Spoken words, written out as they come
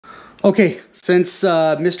Okay, since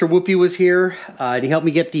Mr. Whoopi was here and he helped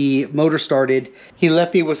me get the motor started, he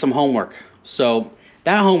left me with some homework. So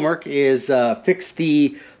that homework is fix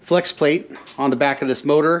the flex plate on the back of this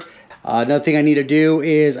motor. Another thing I need to do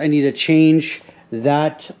is I need to change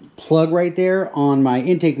that plug right there on my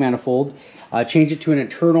intake manifold. Change it to an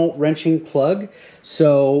internal wrenching plug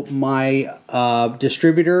so my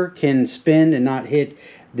distributor can spin and not hit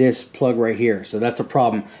this plug right here. So that's a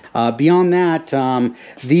problem. Beyond that,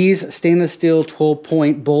 these stainless steel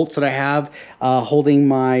 12-point bolts that I have holding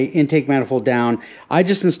my intake manifold down, I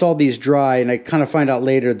just installed these dry, and I kind of find out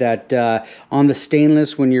later that on the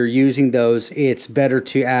stainless, when you're using those, it's better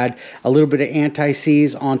to add a little bit of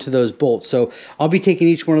anti-seize onto those bolts. So I'll be taking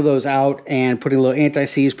each one of those out and putting a little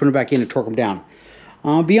anti-seize, putting them back in and torque them down.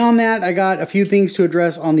 Beyond that, I got a few things to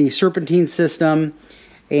address on the serpentine system,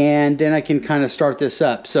 and then I can kind of start this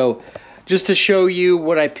up. So just to show you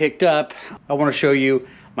what I picked up, I want to show you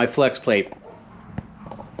my flex plate.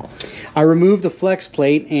 I removed the flex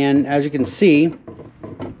plate, and as you can see,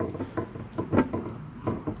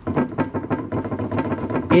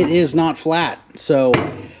 it is not flat. So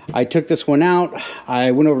I took this one out,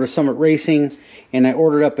 I went over to Summit Racing, and I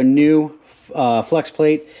ordered up a new flex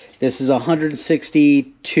plate. This is a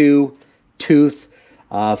 162 tooth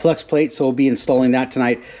flex plate, so we'll be installing that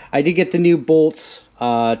tonight. I did get the new bolts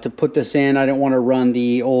to put this in. I didn't want to run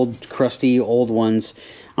the old crusty old ones.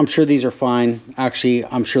 I'm sure these are fine. Actually,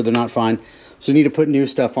 I'm sure they're not fine. So we need to put new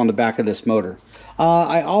stuff on the back of this motor.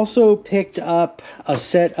 I also picked up a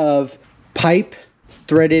set of pipe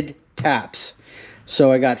threaded taps.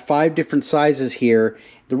 So I got 5 different sizes here.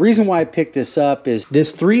 The reason why I picked this up is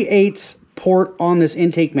this 3/8 port on this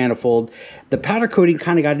intake manifold, the powder coating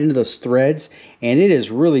kind of got into those threads, and it is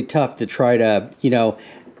really tough to try to,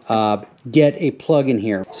 get a plug in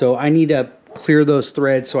here. So I need to clear those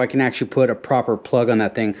threads so I can actually put a proper plug on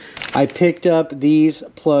that thing. I picked up these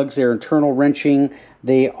plugs. They're internal wrenching.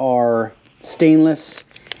 They are stainless,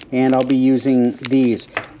 and I'll be using these.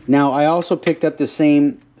 Now, I also picked up the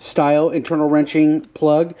same style internal wrenching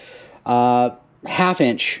plug, 1/2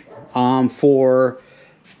 inch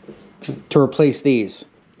to replace these.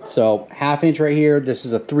 So 1/2 inch right here. This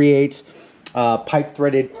is a 3/8 pipe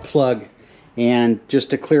threaded plug, and just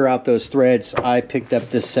to clear out those threads, I picked up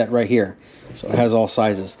this set right here. So it has all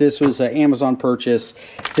sizes. This was an Amazon purchase.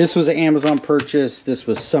 This was an Amazon purchase. This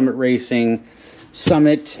was Summit Racing,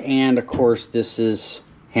 Summit, and of course this is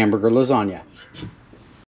hamburger lasagna.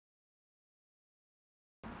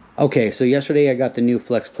 Okay, so yesterday I got the new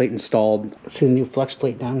flex plate installed. See the new flex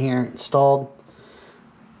plate down here installed.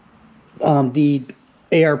 The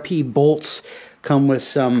ARP bolts come with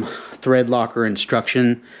some thread locker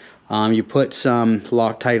instruction. You put some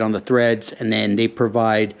Loctite on the threads, and then they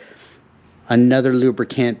provide another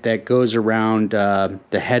lubricant that goes around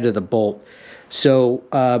the head of the bolt. So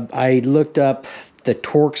I looked up the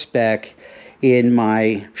torque spec in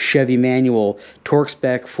my Chevy manual. Torque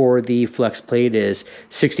spec for the flex plate is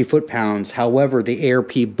 60 foot-pounds. However, the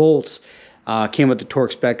ARP bolts came with the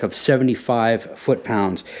torque spec of 75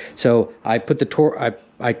 foot-pounds. So I put the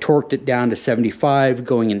I torqued it down to 75,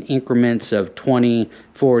 going in increments of 20,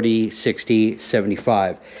 40, 60,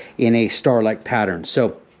 75 in a star-like pattern.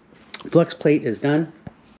 So flex plate is done.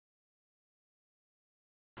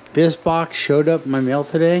 This box showed up in my mail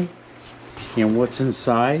today, and what's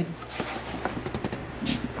inside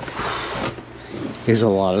is a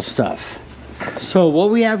lot of stuff. So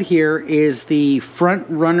what we have here is the front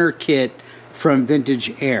runner kit from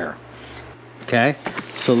Vintage Air. Okay,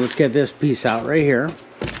 so let's get this piece out right here.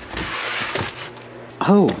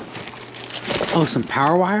 Oh, some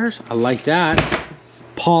power wires. I like that.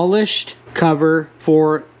 Polished cover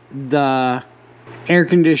for the air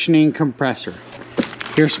conditioning compressor.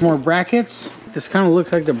 Here's some more brackets. This kind of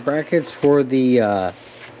looks like the brackets for the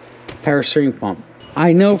power steering pump.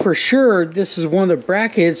 I know for sure this is one of the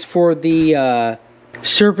brackets for the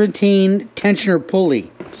serpentine tensioner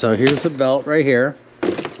pulley. So here's the belt right here.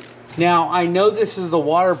 Now I know this is the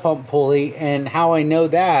water pump pulley, and how I know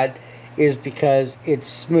that is because it's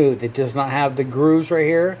smooth. It does not have the grooves right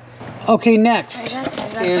here. Okay, next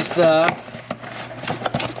is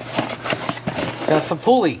that's a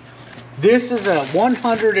pulley. This is a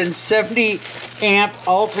 170 amp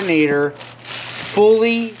alternator,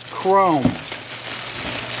 fully chromed.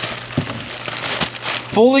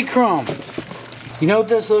 Fully chromed. You know what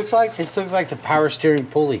this looks like? This looks like the power steering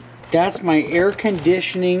pulley. That's my air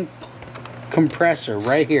conditioning compressor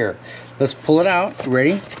right here. Let's pull it out. You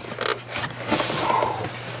ready?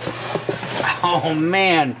 Oh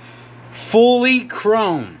man, fully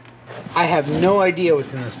chrome. I have no idea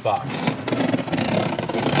what's in this box.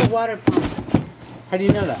 It's the water pump. How do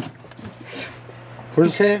you know that?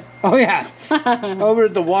 Where's it? Oh yeah, over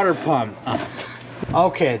at the water pump.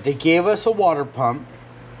 Okay, they gave us a water pump.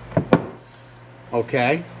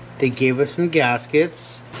 Okay, they gave us some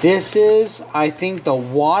gaskets. This is, I think, the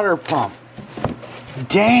water pump.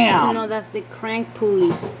 Damn! No, that's the crank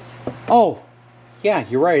pulley. Oh, yeah,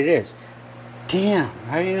 you're right, it is. Damn,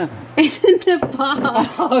 how do you know that? It's in the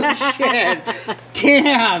box. Oh, shit.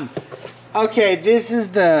 Damn! Okay, this is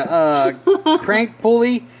the crank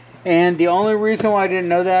pulley, and the only reason why I didn't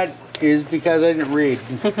know that is because I didn't read.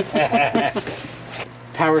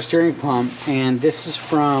 Power steering pump, and this is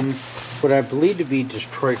from what I believe to be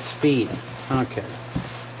Detroit Speed. Okay.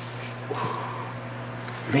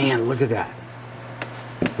 Man, look at that.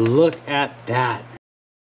 Look at that.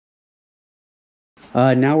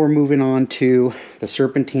 Now we're moving on to the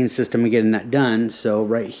serpentine system and getting that done. So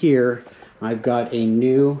right here, I've got a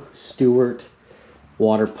new Stewart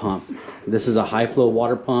water pump. This is a high flow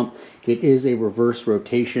water pump. It is a reverse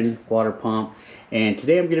rotation water pump. And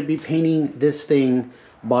today I'm going to be painting this thing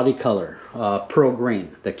body color, Pearl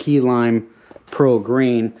Green, the Key Lime Pearl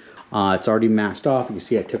Green. It's already masked off. You can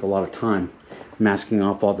see I took a lot of time masking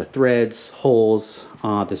off all the threads, holes,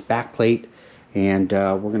 this back plate, and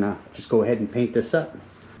we're gonna just go ahead and paint this up.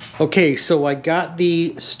 Okay, so I got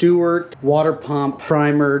the Stewart water pump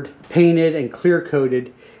primered, painted, and clear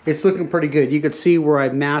coated. It's looking pretty good. You can see where I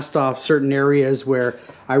masked off certain areas where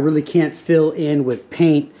I really can't fill in with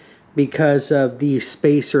paint because of the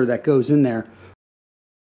spacer that goes in there.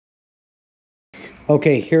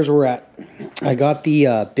 Okay, here's where we're at. I got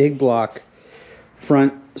the big block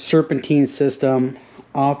front serpentine system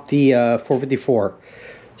off the 454.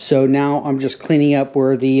 So now I'm just cleaning up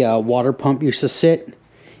where the water pump used to sit,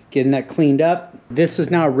 getting that cleaned up. This is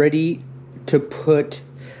now ready to put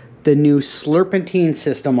the new Slurpentine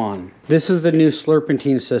system on. This is the new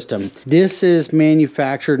Slurpentine system. This is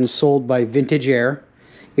manufactured and sold by Vintage Air.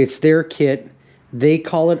 It's their kit. They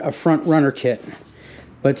call it a front runner kit.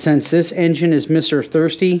 But since this engine is Mr.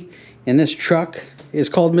 Thirsty and this truck is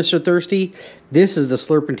called Mr. Thirsty, this is the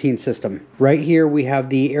Slurpentine system. Right here we have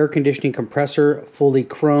the air conditioning compressor fully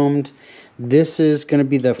chromed. This is going to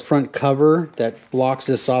be the front cover that blocks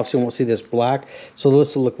this off so you won't see this black. So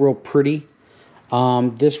this will look real pretty.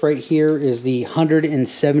 This right here is the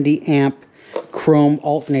 170 amp chrome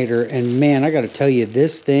alternator, and man, I got to tell you,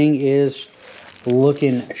 this thing is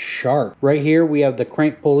looking sharp. Right here we have the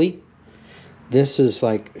crank pulley. This is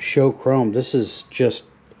like show chrome. This is just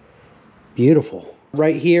beautiful.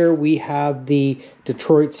 Right here we have the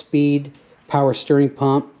Detroit Speed power steering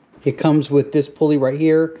pump. It comes with this pulley right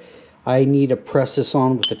here. I need to press this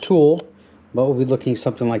on with the tool, but we'll be looking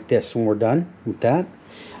something like this when we're done with that.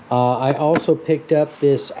 I also picked up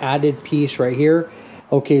this added piece right here.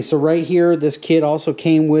 Okay, so right here, this kit also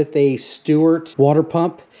came with a Stewart water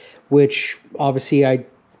pump, which obviously I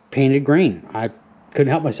painted green. I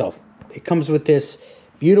couldn't help myself. It comes with this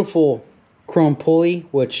beautiful chrome pulley,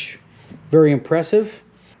 which very impressive.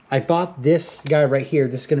 I bought this guy right here.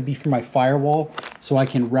 This is going to be for my firewall, so I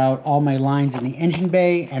can route all my lines in the engine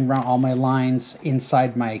bay and route all my lines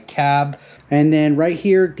inside my cab. And then right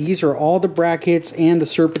here, these are all the brackets and the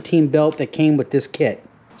serpentine belt that came with this kit.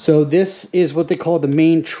 So this is what they call the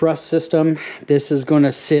main truss system. This is going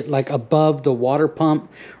to sit like above the water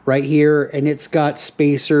pump right here, and it's got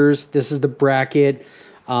spacers. This is the bracket.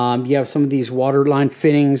 You have some of these water line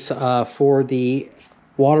fittings for the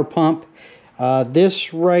water pump.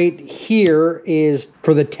 This right here is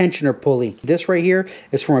for the tensioner pulley. This right here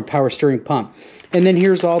is for my power steering pump. And then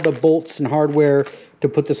here's all the bolts and hardware to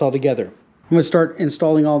put this all together. I'm going to start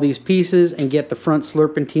installing all these pieces and get the front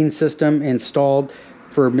Slurpentine system installed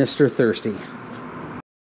for Mr. Thirsty.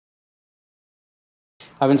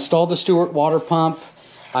 I've installed the Stewart water pump.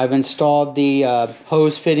 I've installed the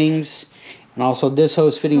hose fittings and also this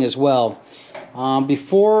hose fitting as well.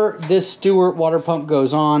 Before this Stewart water pump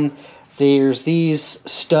goes on, there's these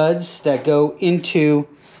studs that go into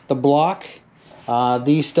the block.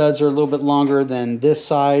 These studs are a little bit longer than this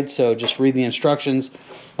side, so just read the instructions.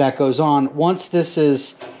 That goes on. Once the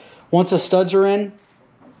studs are in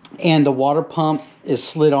and the water pump is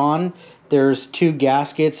slid on, there's two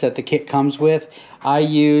gaskets that the kit comes with. I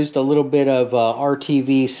used a little bit of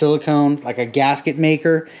RTV silicone, like a gasket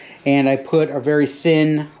maker, and I put a very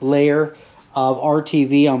thin layer of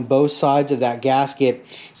RTV on both sides of that gasket.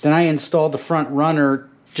 Then I installed the front runner,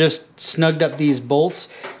 just snugged up these bolts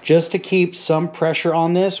just to keep some pressure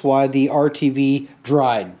on this while the RTV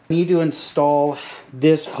dried. I need to install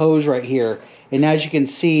this hose right here, and as you can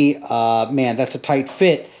see, man, that's a tight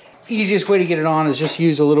fit. Easiest way to get it on is just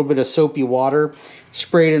use a little bit of soapy water,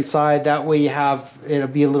 spray it inside. That way it'll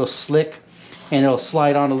be a little slick and it'll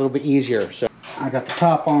slide on a little bit easier. So I got the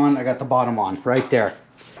top on, I got the bottom on, right there.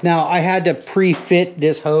 Now I had to pre-fit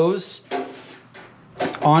this hose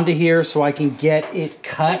onto here so I can get it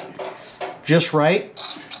cut just right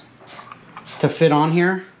to fit on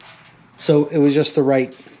here. So it was just the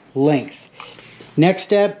right length. Next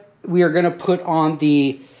step, we are gonna put on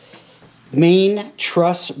the main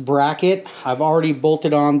truss bracket. I've already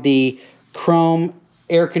bolted on the chrome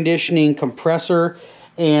air conditioning compressor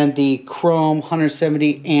and the chrome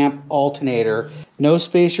 170 amp alternator. No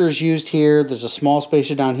spacers used here. There's a small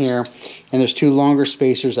spacer down here, and there's two longer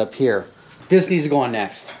spacers up here. This needs to go on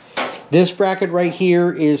next. This bracket right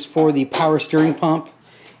here is for the power steering pump,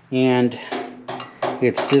 and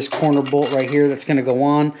it's this corner bolt right here that's gonna go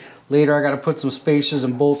on. Later I gotta put some spacers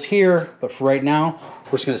and bolts here, but for right now,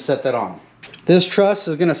 we're just gonna set that on. This truss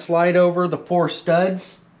is gonna slide over the 4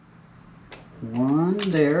 studs.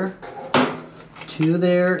 1 there, 2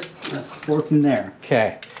 there, 4th in there.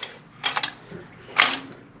 Okay.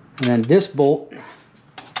 And then this bolt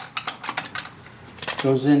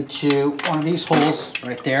goes into one of these holes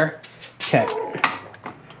right there. Okay.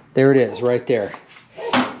 There it is, right there.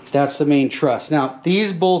 That's the main truss. Now,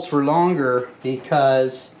 these bolts were longer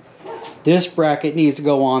because this bracket needs to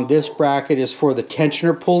go on. This bracket is for the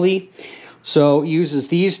tensioner pulley. So it uses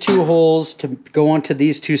these 2 holes to go onto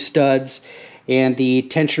these 2 studs, and the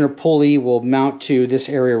tensioner pulley will mount to this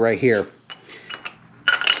area right here.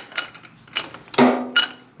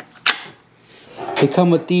 They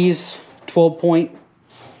come with these 12-point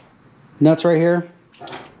nuts right here.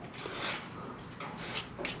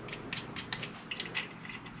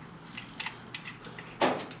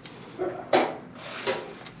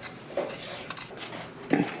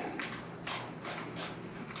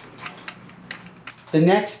 The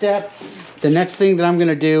next step, the next thing that I'm going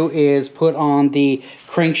to do is put on the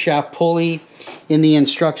crankshaft pulley. In the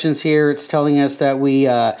instructions here, it's telling us that we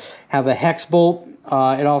have a hex bolt.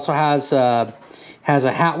 It also has a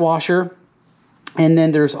hat washer. And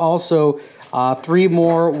then there's also 3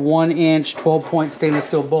 more 1-inch 12-point stainless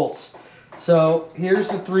steel bolts. So here's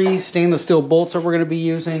the 3 stainless steel bolts that we're going to be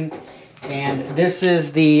using. And this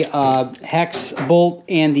is the hex bolt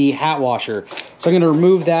and the hat washer. So I'm going to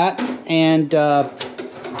remove that and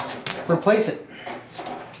replace it.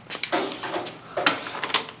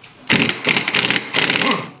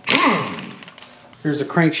 Here's the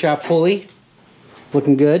crankshaft pulley,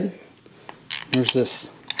 looking good. There's this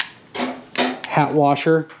hat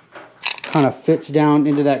washer, kind of fits down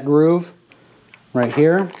into that groove right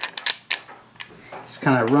here. Just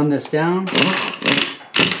kind of run this down.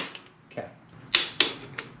 Okay.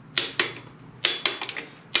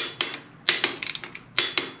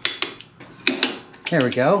 There we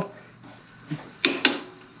go.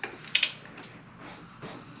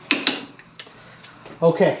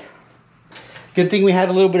 Okay. Good thing we had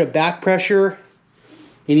a little bit of back pressure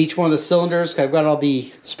in each one of the cylinders. I've got all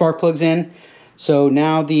the spark plugs in. So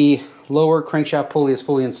now the lower crankshaft pulley is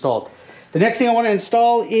fully installed. The next thing I want to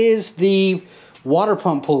install is the water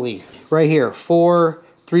pump pulley right here. 4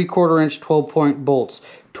 3/4-inch 12-point bolts,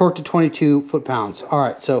 torque to 22 foot-pounds. All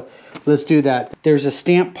right, so let's do that. There's a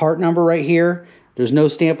stamp part number right here. There's no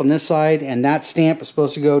stamp on this side, and that stamp is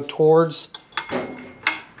supposed to go towards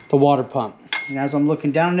the water pump. And as I'm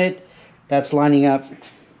looking down at it, that's lining up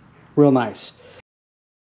real nice.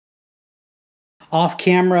 Off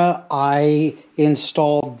camera, I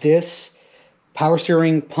installed this power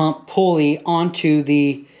steering pump pulley onto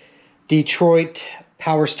the Detroit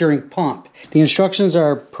power steering pump. The instructions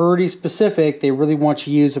are pretty specific. They really want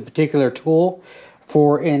you to use a particular tool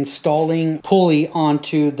for installing pulley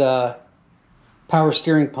onto the power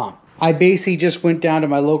steering pump. I basically just went down to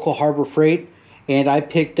my local Harbor Freight and I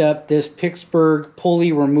picked up this Pittsburgh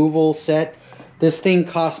pulley removal set. This thing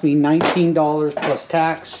cost me $19 plus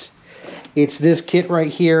tax. It's this kit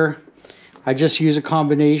right here. I just use a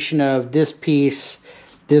combination of this piece,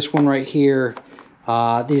 this one right here,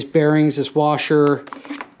 these bearings, this washer,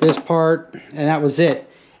 this part, and that was it.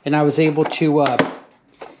 And I was able to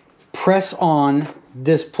press on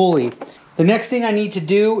this pulley. The next thing I need to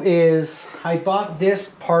do is I bought this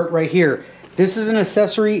part right here. This is an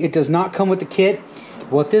accessory. It does not come with the kit.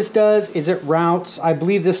 What this does is it routes, I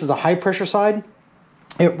believe this is a high pressure side.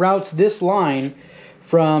 It routes this line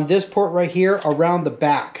from this port right here around the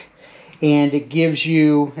back. And it gives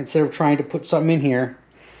you, instead of trying to put something in here,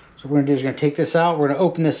 so what we're gonna do is we're gonna take this out, we're gonna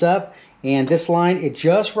open this up, and this line, it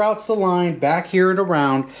just routes the line back here and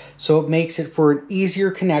around, so it makes it for an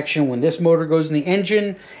easier connection when this motor goes in the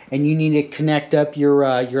engine and you need to connect up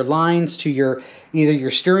your lines to either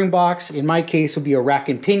your steering box. In my case, it will be a rack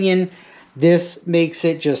and pinion. This makes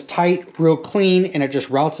it just tight, real clean, and it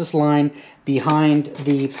just routes this line behind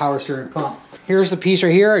the power steering pump. here's the piece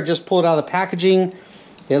right here. I just pulled it out of the packaging.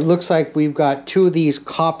 It looks like we've got 2 of these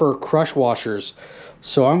copper crush washers.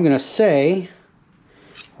 So I'm going to say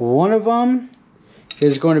one of them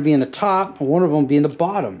is going to be in the top and one of them be in the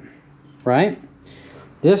bottom, right?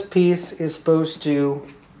 This piece is supposed to,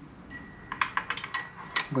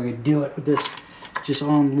 we're going to do it with this just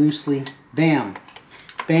on loosely. Bam,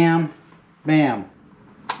 bam, bam.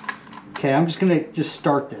 Okay, I'm just going to just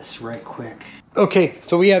start this right quick. Okay,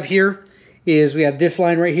 so we have here is we have this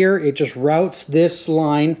line right here. It just routes this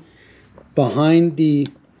line behind the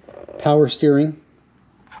power steering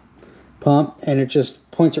pump and it just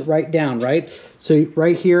points it right down, right? So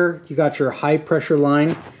right here, you got your high pressure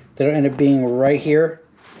line that'll end up being right here.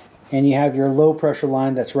 And you have your low pressure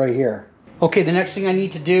line that's right here. Okay, the next thing I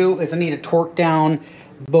need to do is I need to torque down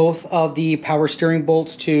both of the power steering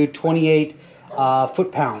bolts to 28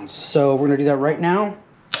 foot-pounds. So we're gonna do that right now.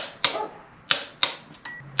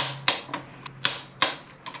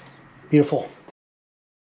 Beautiful.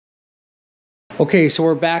 Okay, so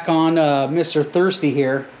we're back on Mr. Thirsty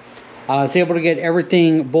here. I was able to get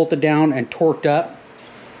everything bolted down and torqued up.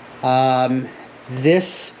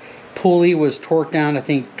 This pulley was torqued down, I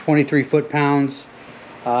think 23 foot-pounds.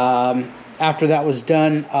 After that was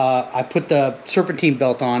done, I put the serpentine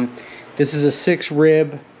belt on. This is a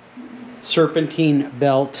 6-rib serpentine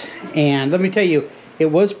belt, and let me tell you, it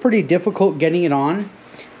was pretty difficult getting it on.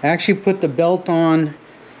 I actually put the belt on,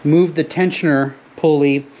 moved the tensioner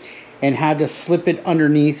pulley, and had to slip it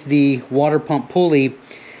underneath the water pump pulley.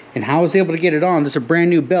 And how I was able to get it on, this is a brand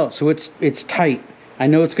new belt, so it's tight. I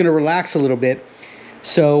know it's going to relax a little bit.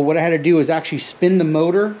 So what I had to do is actually spin the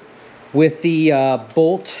motor with the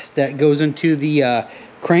bolt that goes into the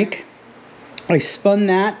crank. I spun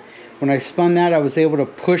that. When I spun that, I was able to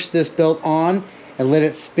push this belt on and let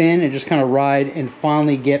it spin and just kind of ride and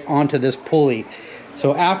finally get onto this pulley.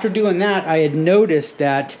 So after doing that, I had noticed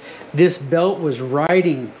that this belt was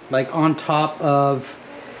riding like on top of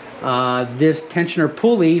this tensioner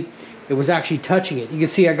pulley. It was actually touching it. You can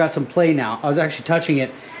see I got some play now. I was actually touching it.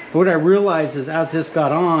 But what I realized is as this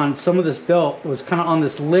got on, some of this belt was kind of on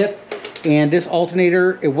this lip, and this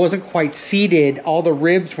alternator, it wasn't quite seated. All the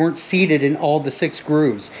ribs weren't seated in all the 6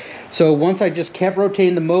 grooves. So once I just kept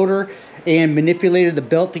rotating the motor and manipulated the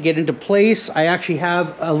belt to get into place, I actually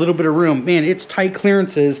have a little bit of room. Man, it's tight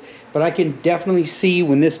clearances, but I can definitely see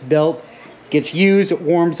when this belt gets used, it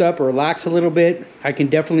warms up or relaxes a little bit. I can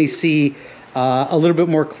definitely see a little bit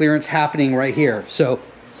more clearance happening right here. So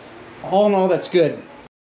all in all, that's good.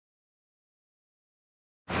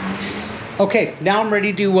 Okay, now I'm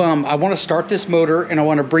ready to, I want to start this motor and I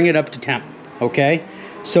want to bring it up to temp, okay?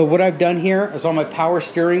 So what I've done here is on my power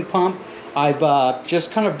steering pump, I've just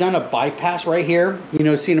kind of done a bypass right here. You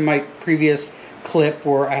know, seen in my previous clip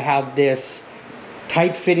where I have this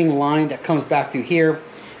tight fitting line that comes back through here.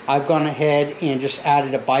 I've gone ahead and just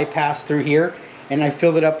added a bypass through here, and I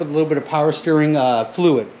filled it up with a little bit of power steering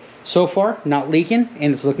fluid. So far, not leaking,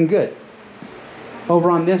 and it's looking good.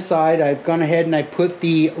 Over on this side, I've gone ahead and I put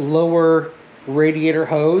the lower radiator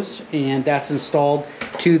hose, and that's installed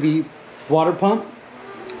to the water pump.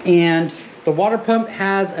 And the water pump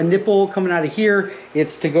has a nipple coming out of here.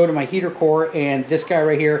 It's to go to my heater core, and this guy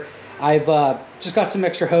right here, I've just got some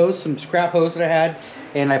extra hose, some scrap hose that I had,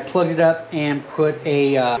 and I plugged it up and put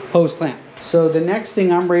a hose clamp. So the next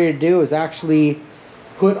thing I'm ready to do is actually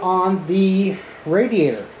put on the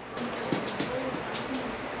radiator.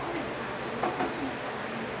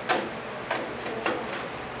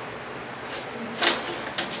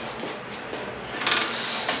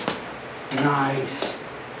 Nice.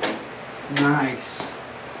 Nice.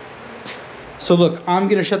 So look, I'm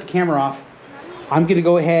gonna shut the camera off. I'm gonna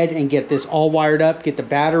go ahead and get this all wired up, get the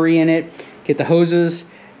battery in it, get the hoses,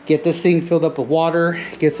 get this thing filled up with water,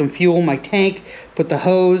 get some fuel in my tank, put the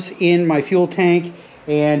hose in my fuel tank,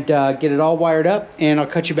 and get it all wired up, and I'll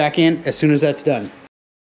cut you back in as soon as that's done.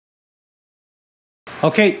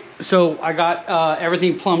 Okay, so I got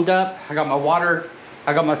everything plumbed up. I got my water,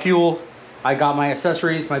 I got my fuel, I got my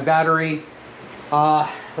accessories, my battery.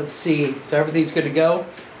 Let's see, so everything's good to go.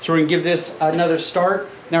 So we're gonna give this another start.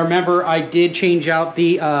 Now remember, I did change out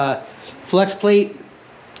the flex plate.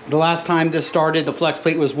 The last time this started, the flex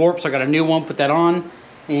plate was warped, so I got a new one, put that on.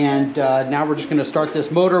 And now we're just gonna start this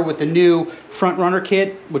motor with the new front runner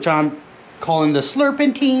kit, which I'm calling the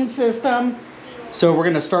Slurpentine system. So we're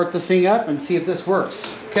gonna start this thing up and see if this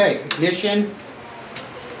works. Okay, ignition,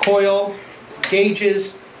 coil,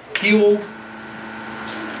 gauges, fuel.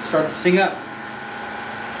 Start this thing up.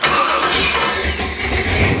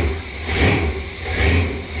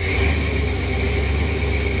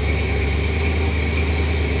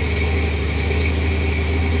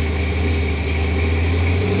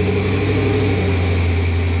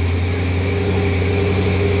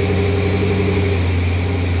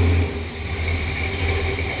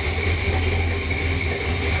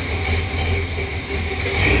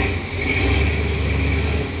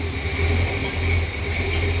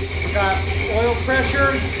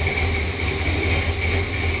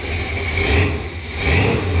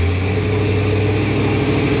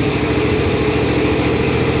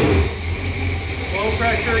 oil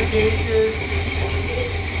pressure gauges.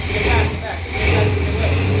 Get back, get back, get back in the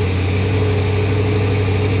way.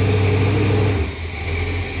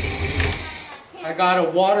 I got a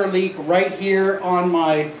water leak right here on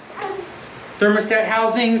my thermostat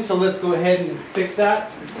housing, so let's go ahead and fix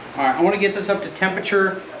that. All right, I want to get this up to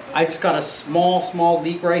temperature. I just got a small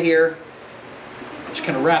leak right here. Just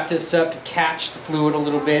gonna wrap this up to catch the fluid a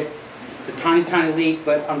little bit. It's a tiny leak,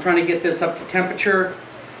 but I'm trying to get this up to temperature,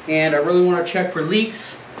 and I really want to check for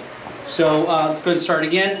leaks. So let's go ahead and start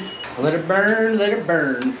again. Let it burn, let it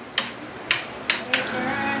burn.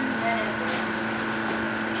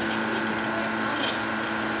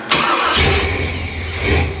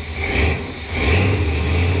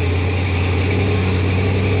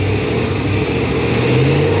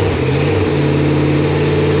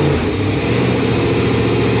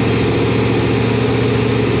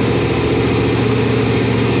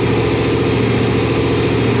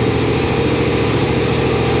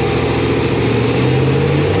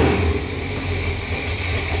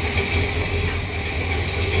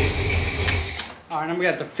 I'm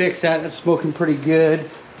gonna have to fix that. That's smoking pretty good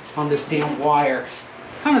on this damn wire.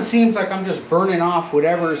 Kind of seems like I'm just burning off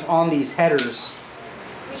whatever's on these headers.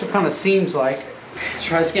 That's what it kind of seems like. Let's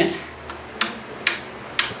try this again.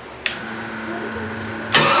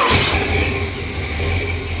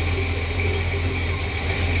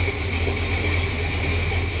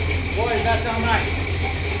 Boy, does that sound nice.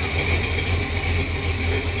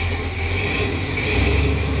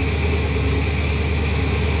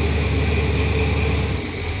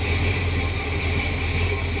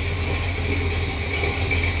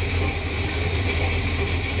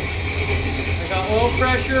 Oil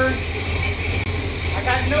pressure. I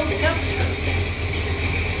got no temperature.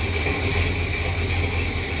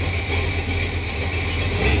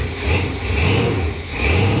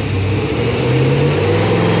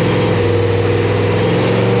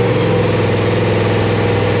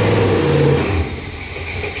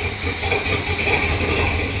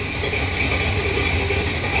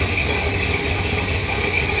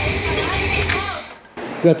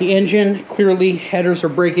 Got the engine, clearly headers are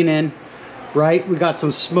breaking in. Right, we got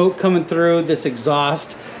some smoke coming through this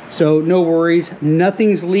exhaust, so no worries.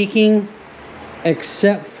 Nothing's leaking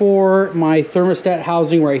except for my thermostat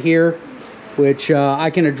housing right here, which I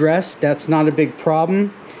can address. That's not a big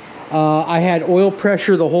problem. I had oil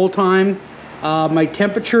pressure the whole time. My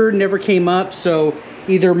temperature never came up, so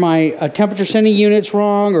either my temperature sending unit's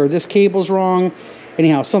wrong or this cable's wrong.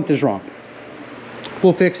 Anyhow, something's wrong.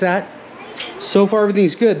 We'll fix that. So far,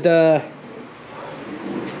 everything's good. The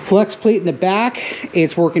flex plate in the back,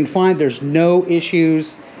 it's working fine. There's no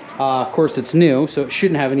issues. Of course, it's new, so it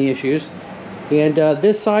shouldn't have any issues. And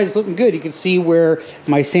this side is looking good. You can see where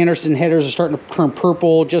my Sanderson headers are starting to turn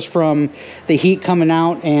purple just from the heat coming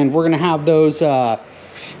out, and we're gonna have those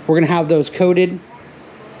coated,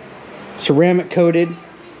 ceramic coated,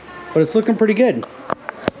 but it's looking pretty good.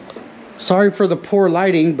 Sorry for the poor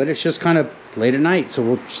lighting, but it's just kind of late at night, so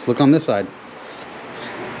we'll just look on this side.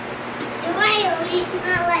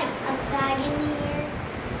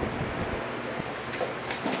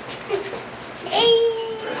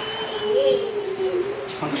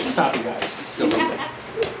 Stop, you guys.